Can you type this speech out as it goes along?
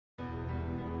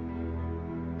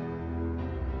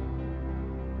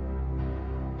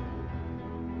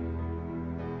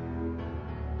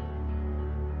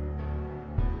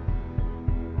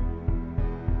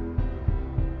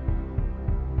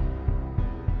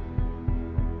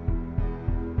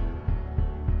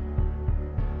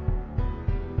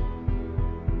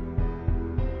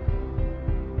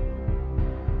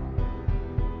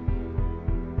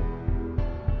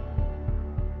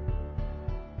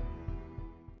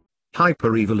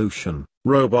Hyper-evolution.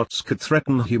 Robots could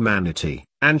threaten humanity,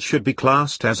 and should be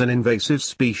classed as an invasive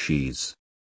species.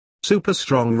 Super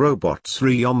strong robots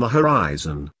are on the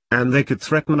horizon, and they could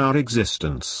threaten our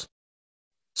existence.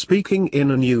 Speaking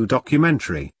in a new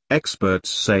documentary, experts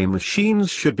say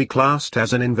machines should be classed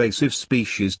as an invasive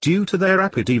species due to their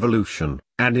rapid evolution,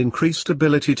 and increased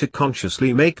ability to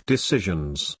consciously make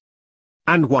decisions.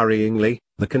 And worryingly,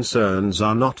 the concerns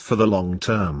are not for the long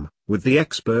term, with the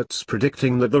experts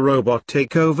predicting that the robot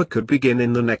takeover could begin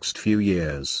in the next few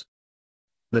years.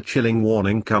 The chilling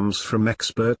warning comes from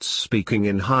experts speaking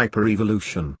in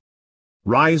Hyper-evolution.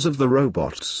 Rise of the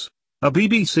Robots, a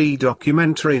BBC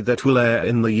documentary that will air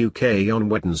in the UK on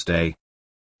Wednesday.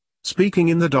 Speaking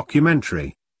in the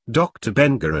documentary, Dr.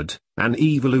 Ben Garrett, an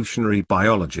evolutionary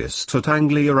biologist at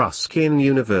Anglia Ruskin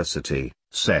University,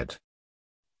 said,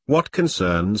 "What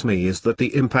concerns me is that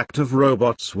the impact of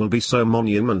robots will be so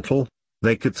monumental,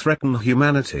 they could threaten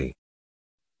humanity.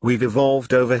 We've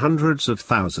evolved over hundreds of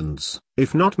thousands,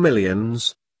 if not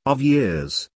millions, of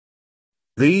years.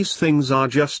 These things are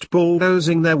just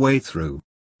bulldozing their way through.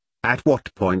 At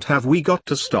what point have we got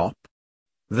to stop?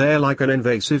 They're like an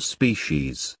invasive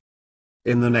species.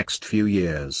 In the next few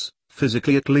years,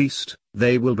 physically at least,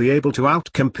 they will be able to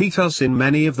outcompete us in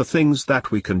many of the things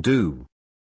that we can do.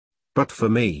 But for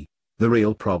me, the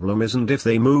real problem isn't if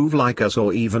they move like us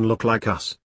or even look like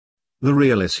us. The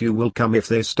real issue will come if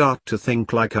they start to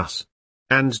think like us."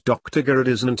 And Dr. Garrett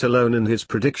isn't alone in his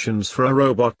predictions for a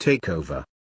robot takeover.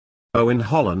 Owen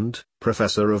Holland,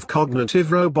 professor of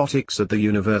cognitive robotics at the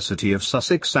University of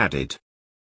Sussex, added,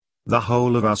 "The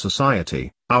whole of our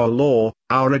society, our law,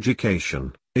 our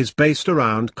education, is based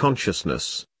around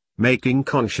consciousness, making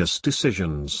conscious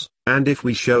decisions, and if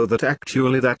we show that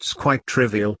actually that's quite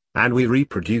trivial, and we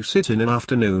reproduce it in an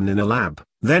afternoon in a lab,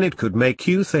 then it could make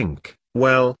you think,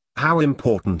 well, how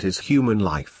important is human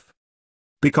life?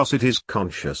 Because it is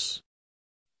conscious.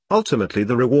 Ultimately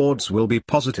the rewards will be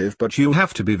positive, but you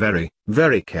have to be very,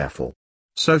 very careful.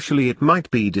 Socially it might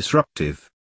be disruptive."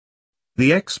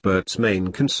 The experts'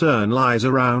 main concern lies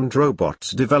around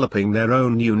robots developing their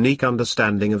own unique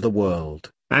understanding of the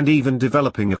world, and even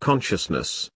developing a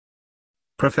consciousness.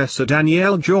 Professor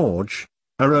Danielle George,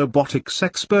 a robotics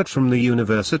expert from the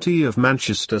University of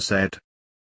Manchester, said,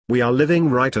 "We are living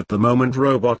right at the moment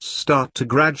robots start to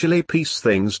gradually piece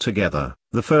things together,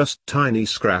 the first tiny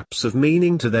scraps of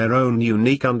meaning to their own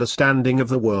unique understanding of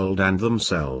the world and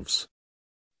themselves.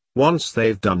 Once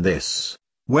they've done this,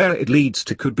 where it leads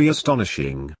to could be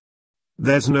astonishing.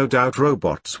 There's no doubt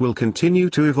robots will continue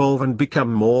to evolve and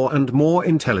become more and more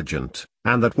intelligent,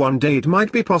 and that one day it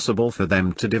might be possible for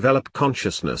them to develop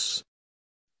consciousness.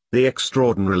 The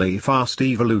extraordinarily fast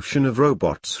evolution of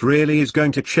robots really is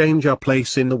going to change our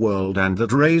place in the world, and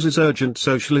that raises urgent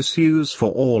social issues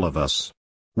for all of us.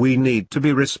 We need to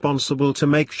be responsible to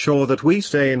make sure that we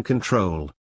stay in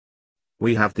control.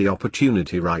 We have the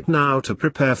opportunity right now to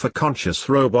prepare for conscious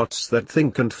robots that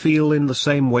think and feel in the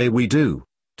same way we do,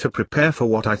 to prepare for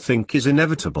what I think is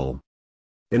inevitable."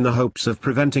 In the hopes of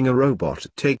preventing a robot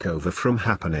takeover from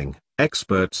happening,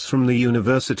 experts from the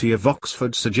University of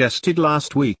Oxford suggested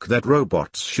last week that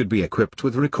robots should be equipped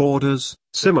with recorders,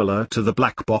 similar to the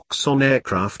black box on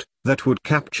aircraft, that would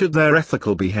capture their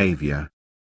ethical behavior.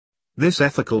 This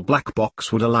ethical black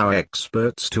box would allow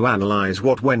experts to analyze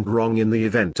what went wrong in the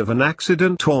event of an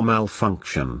accident or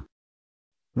malfunction.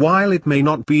 While it may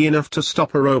not be enough to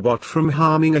stop a robot from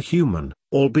harming a human,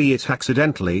 albeit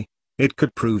accidentally, it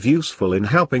could prove useful in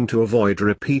helping to avoid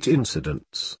repeat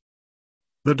incidents.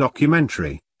 The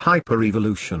documentary,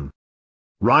 Hyper-evolution.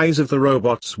 Rise of the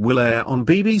Robots, will air on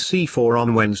BBC4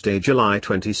 on Wednesday, July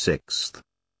 26.